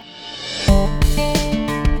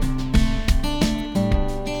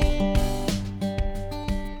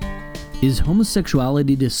Is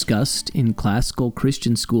homosexuality discussed in classical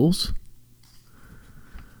Christian schools?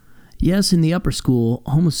 Yes, in the upper school,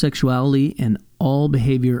 homosexuality and all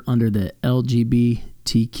behavior under the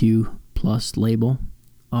LGBTQ plus label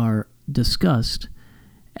are discussed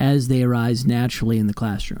as they arise naturally in the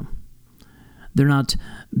classroom. They're not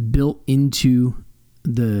built into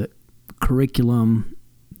the curriculum.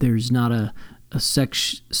 There's not a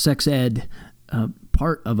sex ed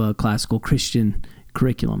part of a classical Christian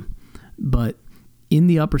curriculum. But in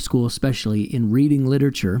the upper school, especially in reading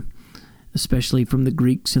literature, especially from the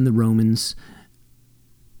Greeks and the Romans,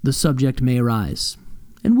 the subject may arise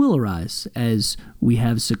and will arise as we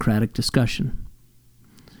have Socratic discussion.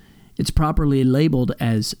 It's properly labeled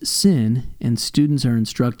as sin, and students are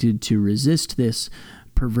instructed to resist this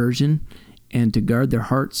perversion and to guard their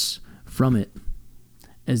hearts from it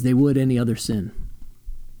as they would any other sin.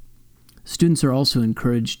 Students are also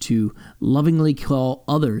encouraged to lovingly call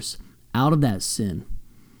others out of that sin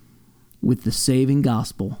with the saving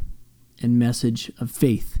gospel and message of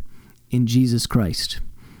faith in Jesus Christ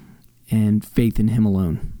and faith in Him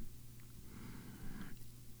alone.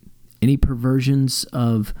 Any perversions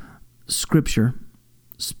of Scripture,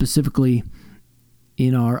 specifically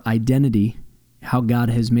in our identity, how God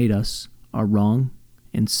has made us, are wrong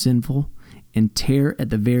and sinful and tear at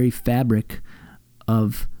the very fabric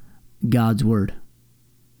of God's Word,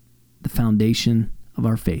 the foundation of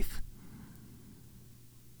our faith.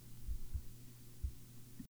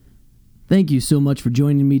 Thank you so much for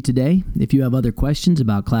joining me today. If you have other questions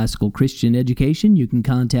about classical Christian education, you can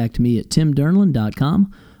contact me at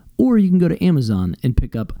timdernland.com, or you can go to Amazon and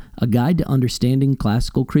pick up A Guide to Understanding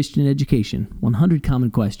Classical Christian Education, 100 Common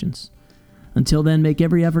Questions. Until then, make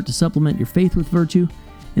every effort to supplement your faith with virtue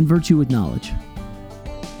and virtue with knowledge.